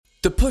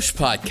The Push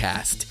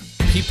Podcast,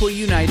 people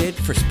united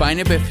for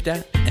spina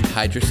bifida and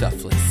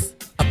hydrocephalus.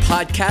 A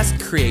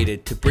podcast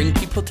created to bring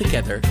people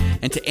together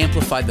and to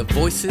amplify the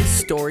voices,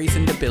 stories,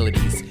 and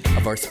abilities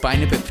of our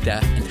spina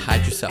bifida and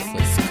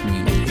hydrocephalus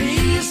community.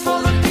 B is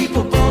for the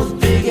people,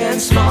 both big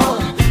and small.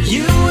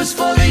 U is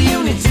for the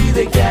unity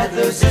that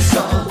gathers us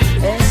all.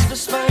 S for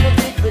spina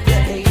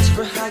bifida, H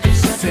for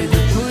hydrocephalus. Say the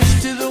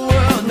push to the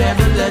world,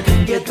 never let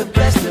them get the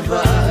best of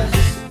us.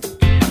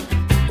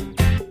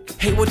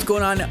 Hey, what's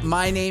going on?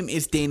 My name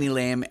is Danny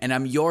Lamb, and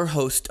I'm your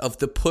host of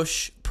the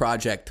Push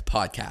Project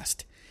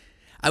podcast.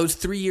 I was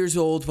 3 years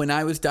old when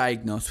I was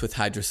diagnosed with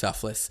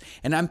hydrocephalus,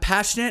 and I'm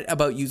passionate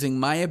about using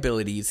my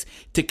abilities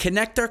to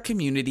connect our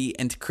community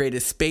and to create a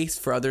space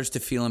for others to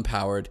feel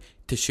empowered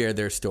to share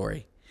their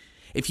story.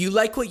 If you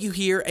like what you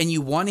hear and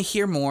you want to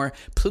hear more,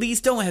 please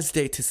don't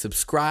hesitate to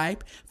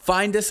subscribe,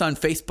 find us on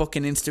Facebook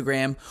and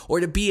Instagram, or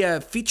to be a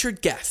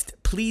featured guest,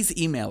 please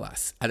email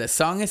us at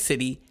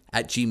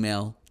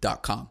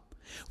asongofcity@gmail.com.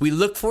 We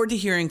look forward to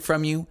hearing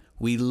from you.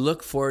 We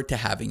look forward to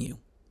having you.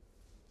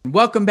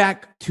 Welcome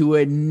back to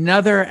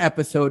another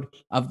episode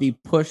of the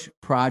Push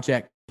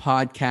Project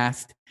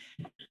podcast.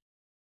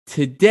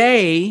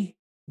 Today,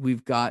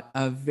 we've got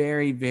a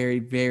very, very,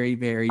 very,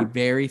 very,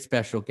 very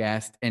special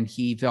guest, and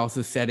he's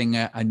also setting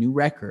a new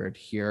record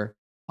here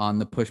on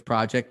the Push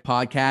Project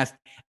podcast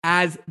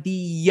as the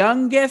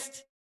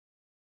youngest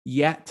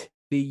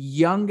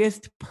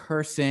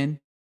person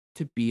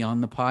to be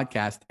on the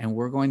podcast. And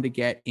we're going to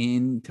get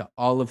into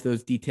all of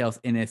those details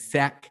in a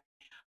sec.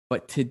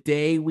 But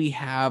today we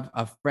have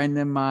a friend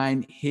of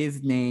mine.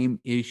 His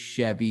name is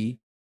Chevy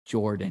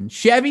Jordan.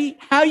 Chevy,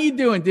 how you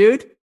doing,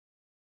 dude?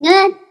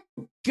 Good.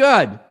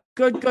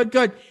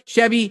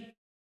 Chevy,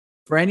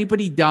 for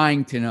anybody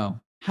dying to know,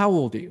 how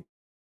old are you?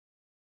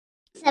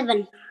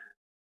 7.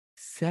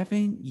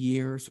 7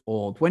 years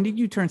old. When did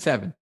you turn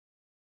 7?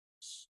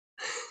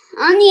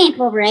 On the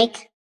April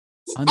break.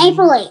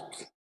 April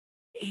 8th.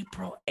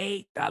 April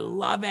 8th. I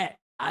love it.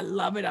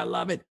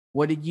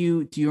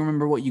 Do you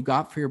remember what you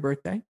got for your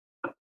birthday?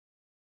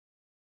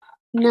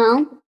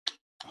 No.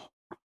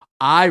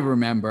 I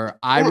remember.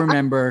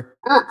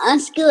 A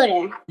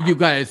scooter. You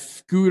got a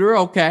scooter,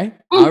 okay.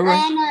 And, All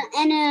right.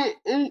 and a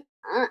guitar.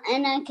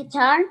 And a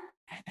guitar.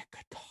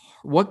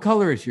 What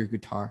color is your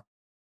guitar?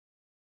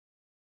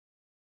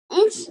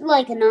 It's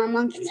like a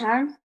normal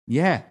guitar.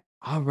 Yeah.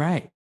 All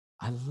right.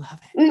 I love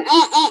it.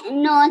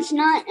 No, it's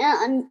not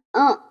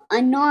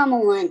a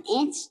normal one.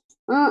 It's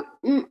a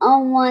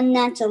one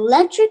that's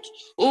electric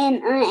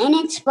and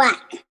it's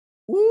black.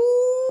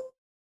 Ooh.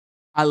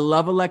 I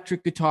love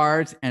electric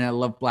guitars and I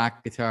love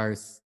black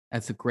guitars.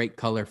 That's a great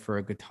color for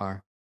a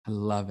guitar. I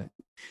love it.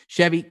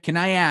 Chevy, can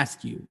I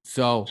ask you?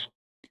 So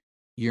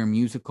you're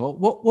musical.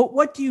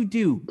 What do you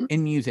do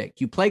in music?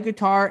 You play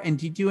guitar and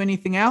do you do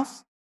anything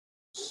else?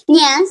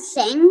 Yeah,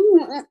 sing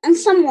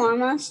some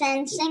warm-ups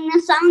and sing the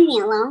song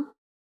Yellow.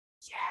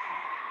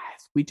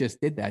 Yes, we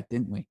just did that,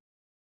 didn't we?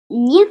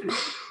 Yep.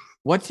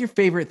 What's your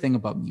favorite thing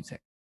about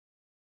music?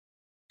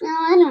 No,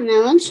 I don't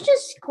know. It's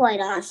just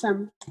quite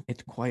awesome.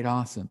 It's quite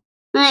awesome.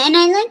 And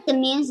I like the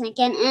music,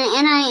 and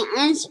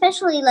I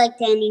especially like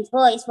Danny's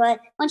voice.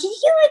 What did you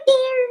do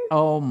there?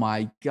 Oh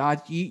my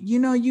God! You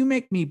know you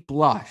make me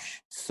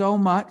blush so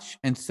much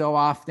and so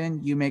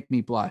often. You make me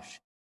blush.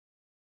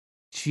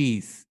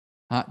 Jeez.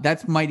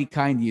 That's mighty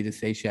kind of you to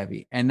say,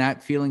 Chevy. And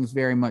that feeling is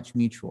very much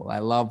mutual. I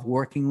love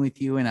working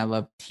with you and I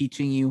love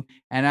teaching you.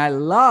 And I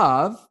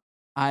love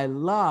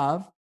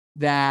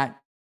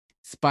that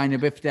spina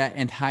bifida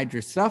and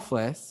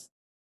hydrocephalus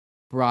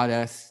brought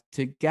us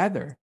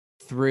together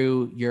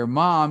through your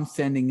mom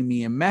sending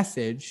me a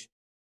message.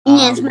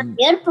 Yes, my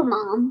beautiful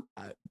mom.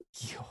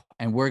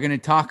 And we're going to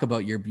talk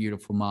about your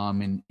beautiful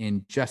mom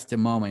in just a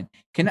moment.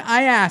 Can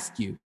I ask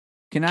you,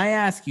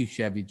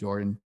 Chevy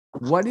Jordan,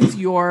 what is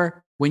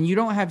when you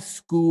don't have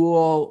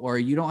school or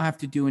you don't have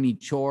to do any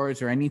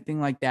chores or anything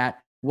like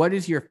that, what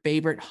is your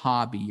favorite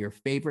hobby, your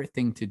favorite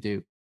thing to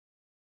do?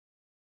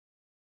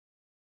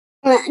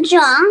 Draw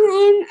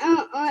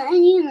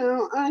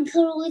and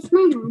cuddle with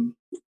my mom.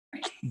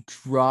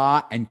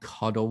 Draw and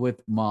cuddle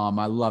with mom.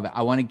 I love it.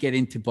 I want to get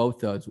into both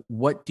those.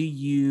 What do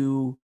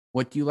you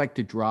like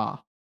to draw?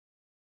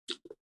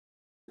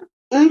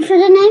 And for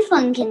the Night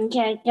Pumpkin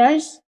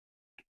characters.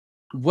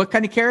 What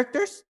kind of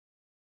characters?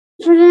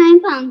 For the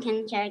Night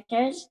Pumpkin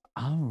characters.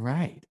 All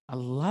right. I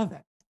love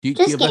it.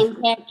 Just game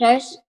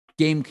characters.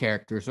 Game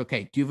characters.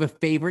 Okay. Do you have a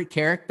favorite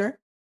character?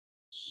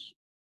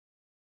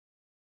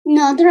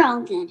 No, they're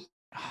all good.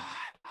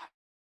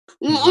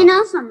 And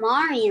also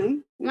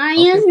Mario.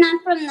 Mario's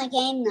not from the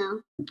game,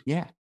 though.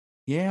 Yeah.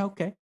 Yeah,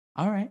 okay.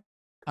 All right.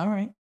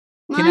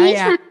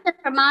 Mario's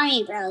from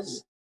Mario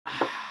Bros.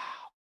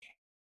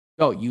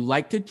 So you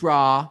like to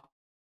draw.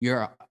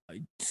 You're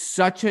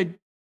such an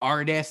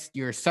artist.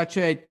 You're such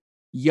a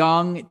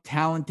young,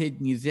 talented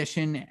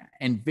musician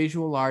and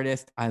visual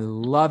artist. I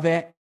love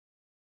it.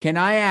 Can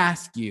I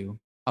ask you,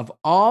 of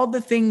all the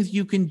things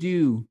you can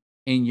do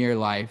in your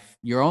life,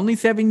 you're only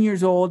 7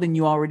 years old and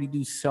you already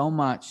do so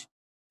much.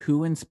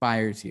 Who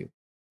inspires you?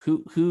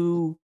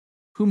 Who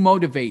Who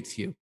motivates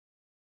you?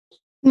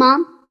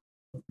 Mom,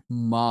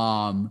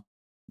 Mom.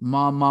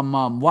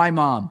 Mom. Why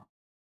mom?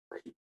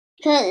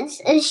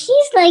 because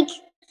she's like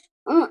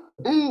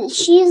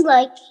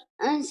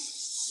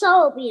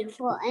so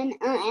beautiful, and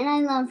I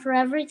love her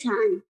every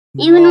time,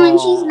 even when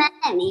she's mad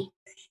at me.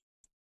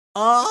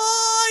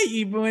 Oh,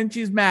 even when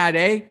she's mad,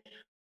 eh?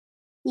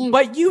 Yeah.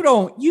 But you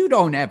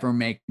don't ever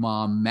make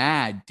mom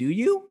mad, do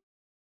you?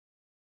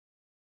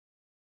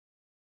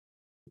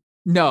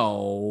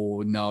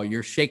 No,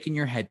 you're shaking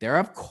your head there.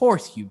 Of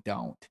course you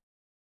don't.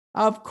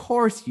 Of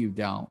course you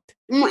don't.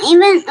 Even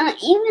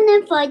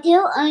if I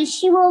do,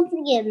 she will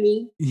forgive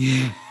me.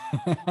 Yeah.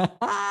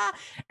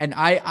 And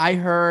I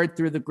heard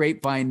through the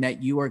grapevine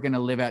that you are going to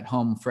live at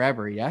home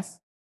forever, yes?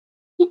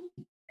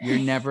 You're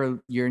never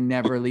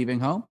leaving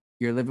home?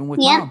 You're living with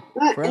mom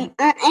forever?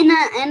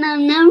 And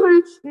I'm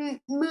never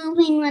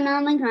moving when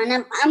I'm a grown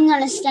up. I'm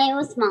gonna stay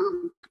with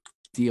mom.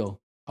 Deal.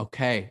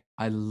 Okay.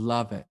 I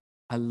love it.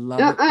 And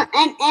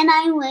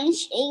I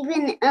wish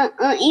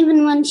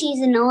even when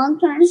she's an old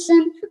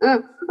person,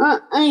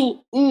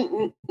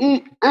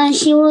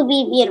 she will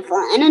be beautiful.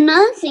 And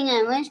another thing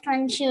I wished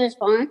when she was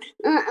born,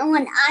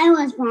 when I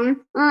was born,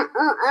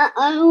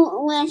 I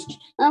wished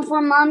for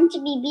mom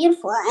to be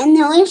beautiful, and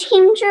the wish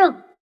came true.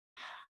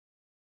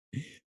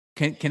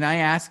 Can I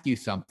ask you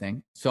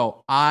something?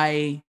 So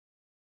I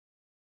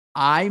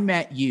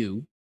met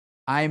you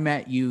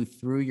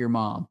through your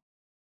mom,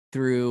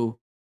 through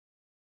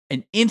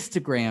an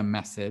Instagram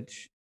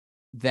message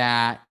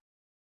that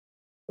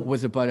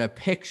was about a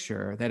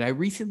picture that I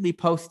recently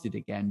posted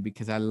again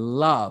because I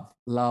love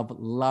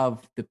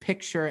the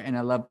picture, and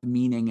I love the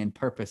meaning and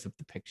purpose of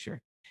the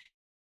picture.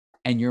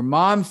 And your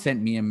mom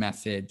sent me a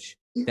message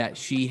that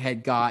she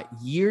had got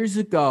years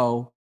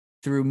ago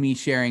through me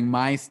sharing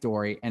my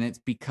story. And it's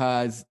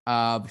because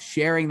of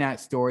sharing that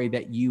story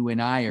that you and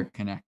I are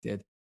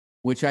connected,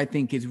 which I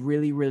think is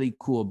really, really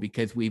cool,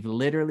 because we've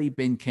literally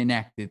been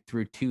connected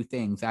through two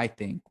things. I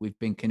think we've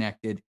been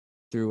connected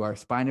through our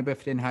spina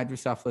bifida and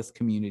hydrocephalus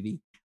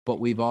community, but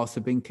we've also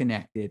been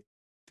connected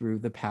through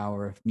the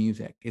power of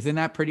music. Isn't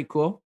that pretty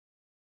cool?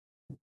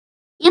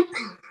 Yep.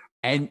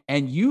 And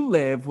you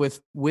live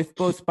with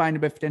both spina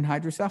bifida and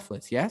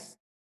hydrocephalus, yes?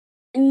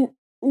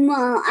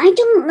 Well, I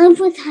don't live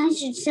with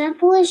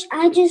hydrocephalus.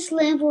 I just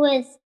live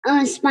with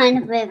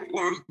spina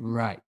bifida.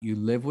 Right. You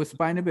live with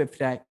spina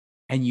bifida,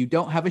 and you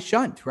don't have a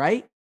shunt,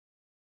 right?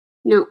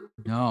 No.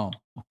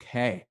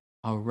 Okay.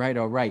 All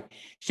right.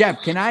 Chev,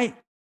 can I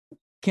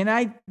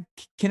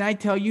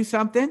tell you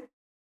something?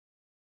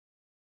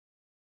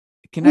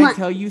 I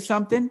tell you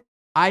something?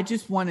 I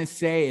just want to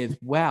say as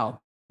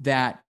well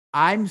that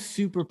I'm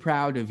super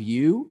proud of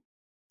you.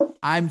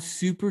 I'm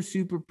super,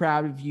 super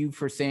proud of you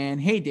for saying,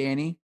 hey,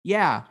 Danny,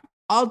 yeah,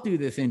 I'll do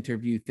this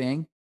interview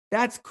thing.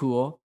 That's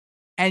cool.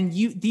 And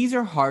these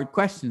are hard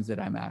questions that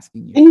I'm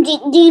asking you. And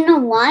do you know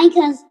why?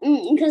 Because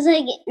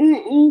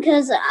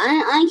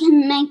I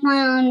can make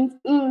my own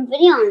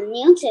video on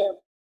YouTube.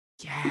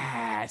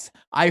 Yes.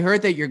 I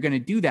heard that you're going to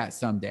do that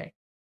someday.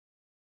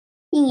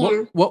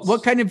 Yeah.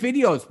 What kind of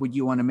videos would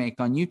you want to make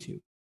on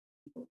YouTube?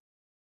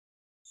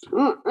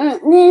 I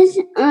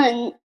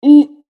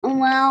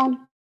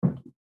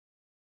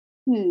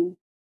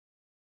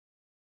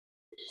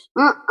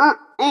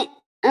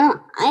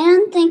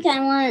don't think I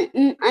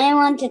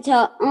want to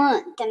tell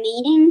the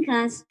meeting,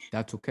 because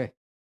that's okay.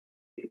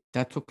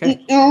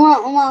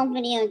 Well,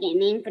 video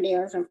gaming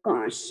videos, of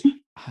course.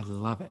 I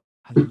love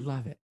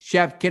it.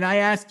 Chev, can I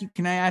ask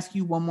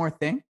you one more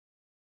thing?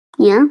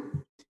 Yeah.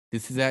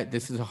 This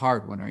is a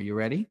hard one. Are you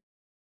ready?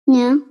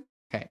 Yeah.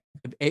 Okay.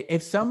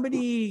 If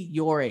somebody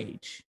your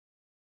age,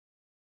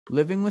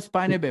 living with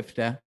spina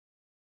bifida,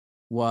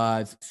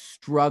 was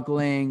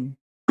struggling,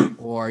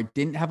 or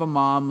didn't have a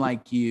mom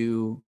like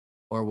you,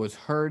 or was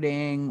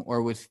hurting,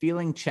 or was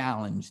feeling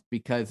challenged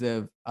because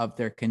of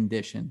their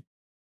condition,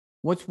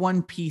 what's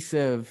one piece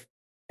of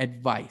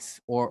advice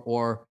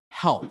or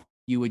help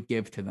you would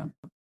give to them?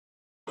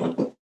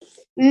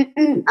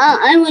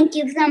 I would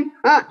give them,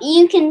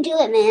 you can do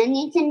it, man.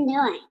 You can do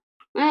it.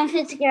 If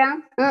it's a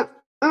girl,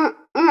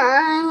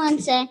 I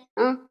would say,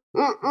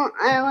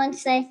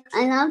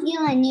 I love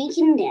you, and you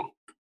can do it.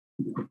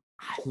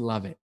 I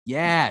love it.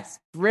 Yes,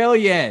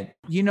 brilliant.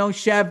 You know,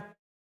 Chev,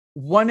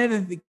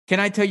 can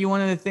I tell you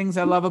one of the things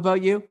I love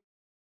about you?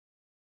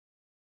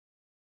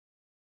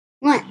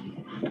 What?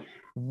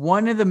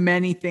 One of the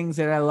many things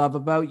that I love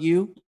about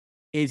you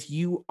is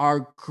you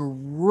are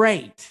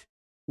great.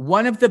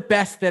 One of the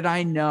best that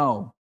I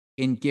know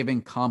in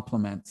giving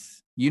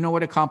compliments. You know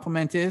what a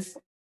compliment is?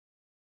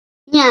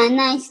 Yeah,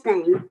 nice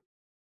thing.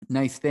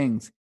 Nice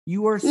things.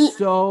 You are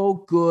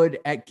so good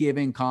at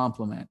giving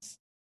compliments.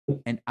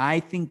 And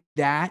I think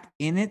that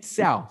in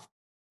itself,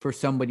 for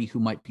somebody who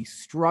might be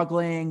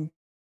struggling,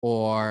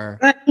 or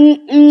if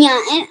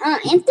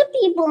the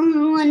people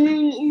who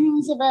wondering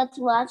who's about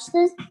to watch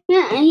this,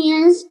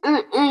 here's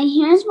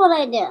what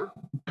I do.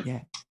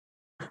 Yeah.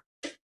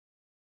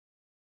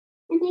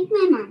 I thank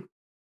my mom.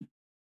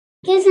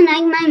 Kiss and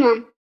egg my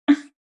mom.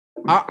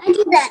 I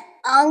did that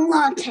a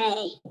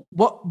latte.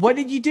 What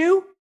did you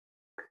do?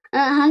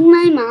 hug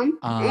my mom,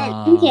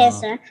 and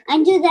kiss her.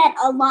 I do that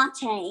a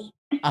latte.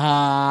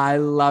 I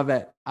love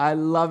it. I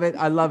love it.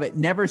 I love it.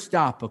 Never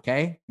stop,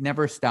 okay?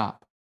 Never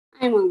stop.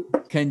 I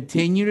won't.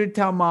 Continue to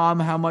tell mom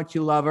how much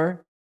you love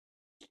her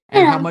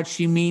and how much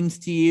she means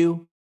to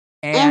you,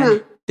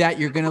 and that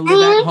you're going to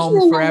live at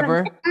home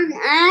forever.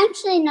 I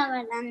actually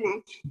never done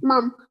that.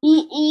 Mom,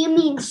 you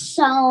mean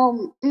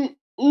so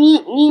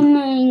you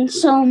mean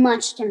so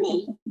much to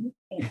me.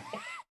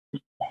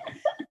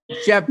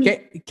 Chef,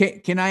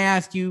 can I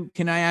ask you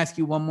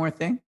one more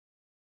thing?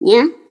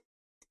 Yeah.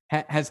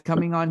 Has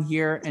coming on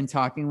here and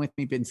talking with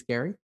me been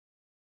scary?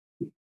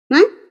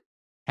 What?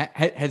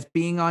 Has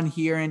being on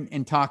here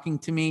and talking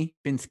to me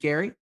been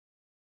scary?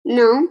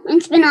 No,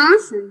 it's been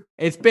awesome.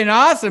 It's been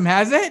awesome,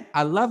 has it?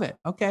 I love it.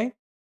 Okay.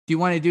 Do you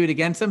want to do it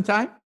again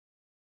sometime?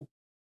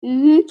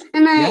 And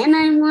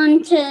I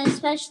want to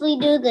especially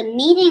do the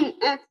meeting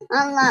a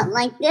lot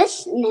like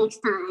this next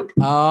time.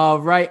 All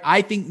right.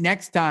 I think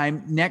next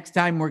time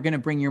we're gonna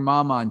bring your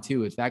mom on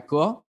too. Is that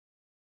cool?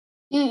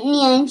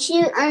 Yeah, and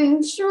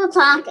she will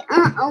talk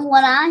on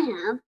what I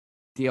have.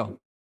 Deal.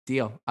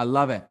 I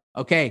love it.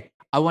 Okay.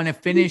 I want to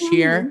finish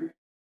here.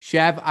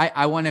 Chev,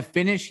 I want to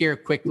finish here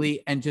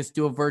quickly and just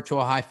do a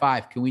virtual high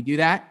five. Can we do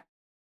that?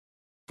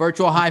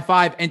 Virtual high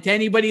five. And to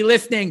anybody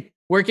listening,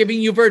 we're giving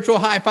you virtual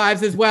high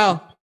fives as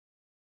well.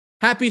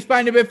 Happy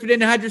Spina Bifida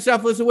and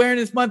Hydrocephalus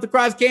Awareness Month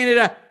across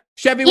Canada.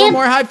 Chevy, one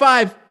more high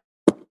five.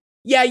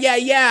 Yeah.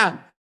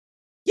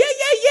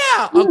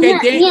 Okay,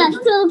 Dan. Yeah, to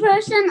the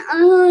person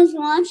who's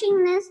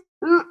watching this,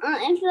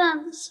 if you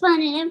have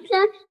Spina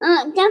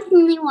Bifida,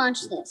 definitely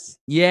watch this.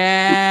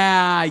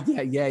 Yeah.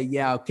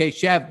 Okay,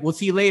 Chev, we'll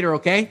see you later,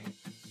 okay?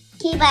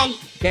 Okay, bye.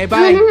 Okay, bye.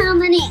 I wonder how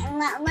many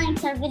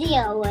likes our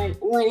video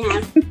would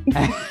have.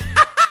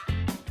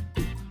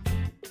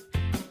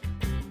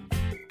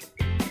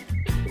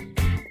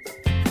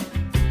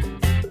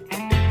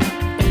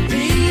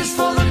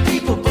 For the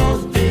people,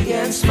 both big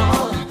and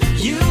small.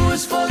 U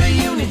is for the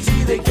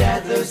unity that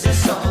gathers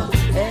us all.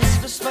 S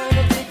for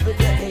spinal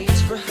bifida, H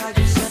for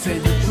hydrocephalus. Say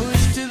the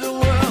push to the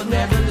world,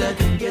 never let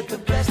them get the